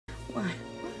Why?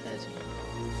 What is he?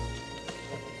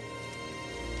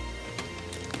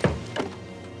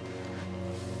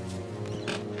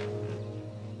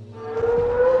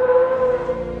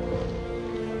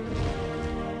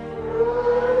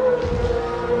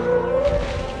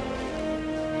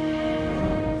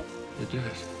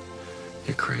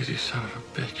 You crazy son of a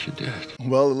bitch, you did.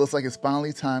 Well, it looks like it's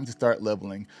finally time to start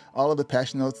leveling. All of the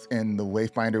patch notes in the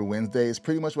Wayfinder Wednesday is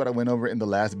pretty much what I went over in the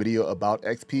last video about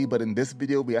XP, but in this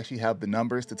video, we actually have the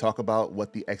numbers to talk about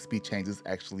what the XP changes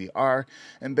actually are,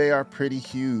 and they are pretty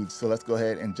huge. So let's go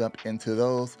ahead and jump into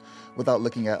those without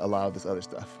looking at a lot of this other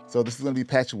stuff. So this is going to be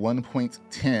patch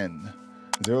 1.10.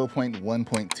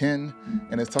 0.1.10,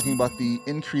 and it's talking about the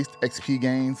increased XP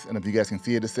gains. And if you guys can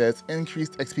see it, it says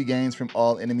increased XP gains from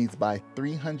all enemies by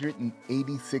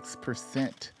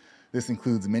 386%. This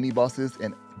includes mini bosses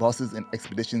and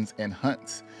expeditions and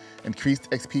hunts. Increased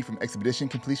XP from expedition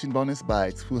completion bonus by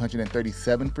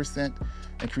 237%.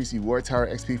 Increased reward tower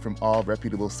XP from all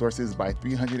reputable sources by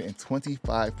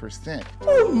 325%.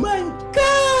 Oh my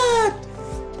God!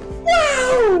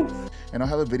 Wow! And I'll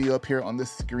have a video up here on the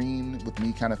screen with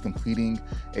me kind of completing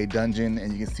a dungeon,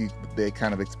 and you can see the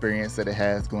kind of experience that it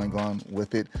has going on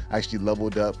with it. I actually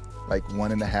leveled up like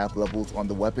 1.5 levels on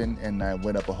the weapon, and I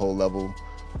went up a whole level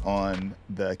on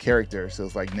the character. So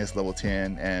it's like Nis level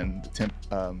 10 and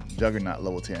Juggernaut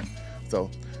level 10. So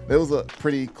that was a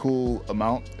pretty cool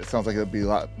amount. It sounds like it'll be a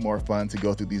lot more fun to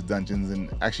go through these dungeons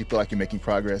and actually feel like you're making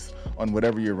progress on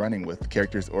whatever you're running with,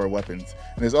 characters or weapons.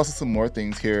 And there's also some more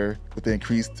things here with the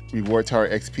increased reward tower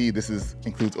XP. This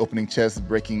includes opening chests,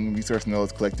 breaking resource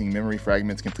nodes, collecting memory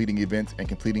fragments, completing events, and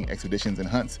completing expeditions and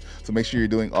hunts. So make sure you're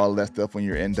doing all of that stuff when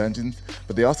you're in dungeons.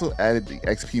 But they also added the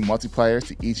XP multiplier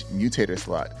to each mutator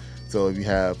slot. So if you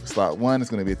have slot 1, it's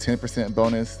going to be a 10%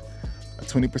 bonus. A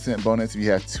 20% bonus if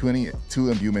you have 22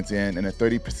 imbuements in, and a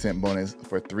 30% bonus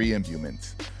for 3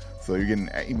 imbuements. So you're getting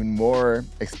even more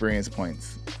experience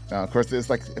points. Now, of course, it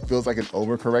feels like an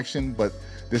overcorrection, but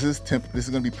this is going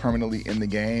to be permanently in the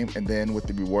game. And then with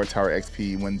the reward tower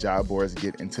XP, when job boards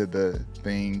get into the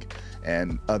thing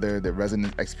and the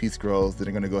resonance XP scrolls, that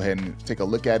are going to go ahead and take a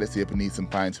look at it, see if it needs some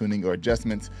fine tuning or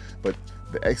adjustments. But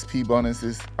the XP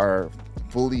bonuses are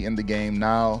fully in the game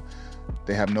now.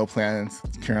 They have no plans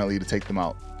currently to take them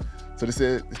out. So this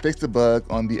is fixed a bug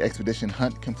on the expedition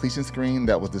hunt completion screen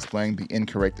that was displaying the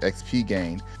incorrect XP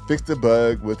gain. Fixed a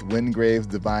bug with Wingrave's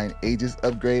Divine Aegis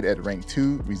upgrade at rank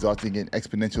 2, resulting in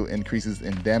exponential increases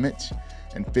in damage.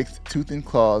 And fixed Tooth and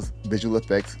Claw's visual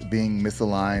effects being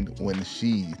misaligned when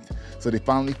sheathed. So they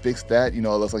finally fixed that. You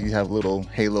know, it looks like you have a little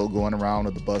halo going around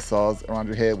with the buzzsaws around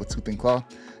your head with Tooth and Claw.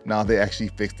 Now they actually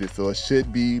fixed it, so it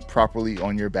should be properly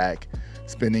on your back,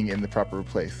 spinning in the proper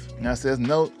place. Now it says,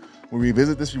 note, we'll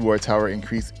revisit this reward tower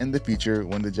increase in the future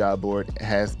when the job board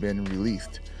has been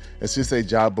released. It's just a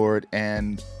job board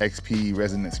and XP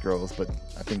resonance scrolls, but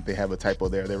I think they have a typo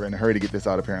there. They were in a hurry to get this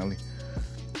out apparently.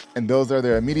 And those are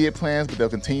their immediate plans, but they'll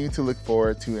continue to look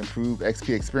forward to improved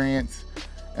XP experience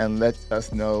and let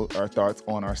us know our thoughts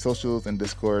on our socials and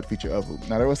Discord feature upload.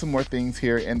 Now there were some more things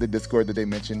here in the Discord that they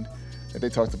mentioned, that they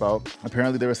talked about.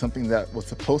 Apparently there was something that was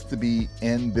supposed to be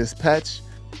in this patch,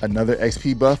 another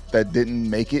XP buff that didn't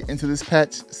make it into this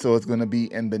patch, so it's going to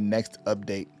be in the next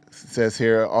update. It says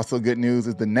here, also good news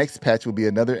is the next patch will be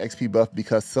another XP buff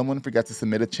because someone forgot to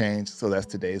submit a change, so that's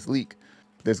today's leak.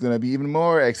 There's going to be even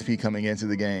more XP coming into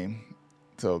the game,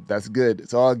 so that's good.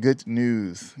 It's all good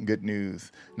news, good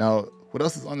news. Now, what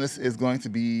else is on this is going to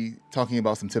be talking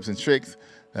about some tips and tricks.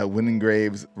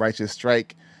 Wingrave's Righteous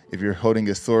Strike. If you're holding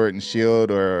a sword and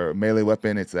shield or a melee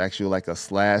weapon, it's actually like a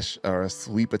slash or a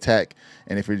sweep attack.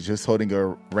 And if you're just holding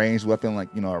a ranged weapon, like,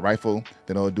 you know, a rifle,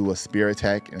 then it'll do a spear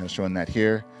attack, and I'm showing that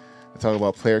here. I talk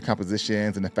about player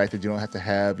compositions and the fact that you don't have to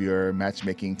have your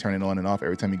matchmaking turning on and off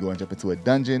every time you go and jump into a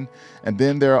dungeon. And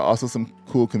then there are also some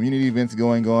cool community events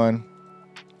going on.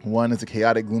 One is a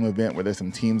Chaotic Gloom event where there's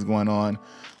some teams going on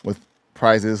with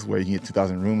prizes where you can get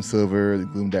 2,000 room silver, the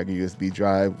Gloom Dagger USB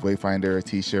drive, Wayfinder, a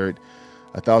t-shirt,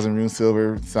 1,000 rune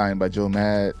silver signed by Joe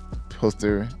Mad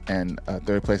poster, and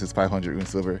third place is 500 rune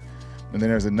silver. And then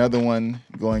there's another one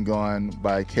going on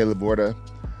by Caleb Borda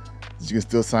that you can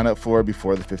still sign up for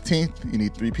before the 15th. You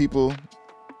need 3 people.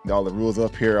 All the rules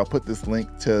up here. I'll put this link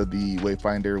to the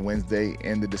Wayfinder Wednesday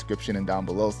in the description and down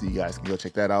below, so you guys can go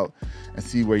check that out and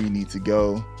see where you need to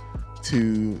go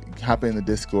to hop in the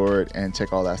Discord and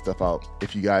check all that stuff out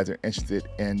if you guys are interested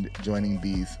in joining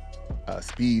these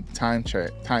speed time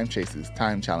chases,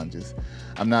 time challenges.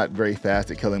 I'm not very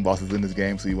fast at killing bosses in this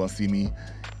game, so you won't see me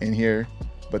in here.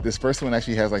 But this first one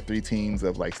actually has like 3 teams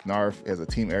of like Snarf. It has a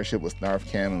team airship with Snarf,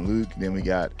 Cam, and Luke. Then we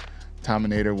got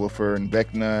Terminator, Woofer, and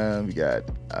Vecna. We got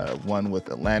one with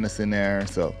Atlantis in there.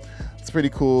 So it's pretty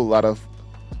cool. A lot of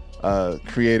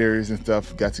creators and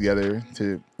stuff got together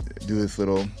to do this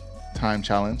little time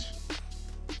challenge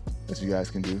that you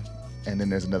guys can do. And then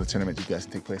there's another tournament you guys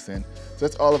can take place in. So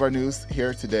that's all of our news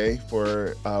here today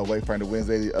for Wayfinder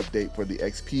Wednesday, the update for the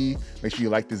XP. Make sure you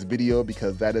like this video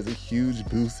because that is a huge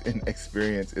boost in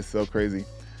experience. It's so crazy.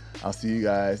 I'll see you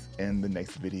guys in the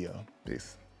next video.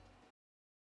 Peace.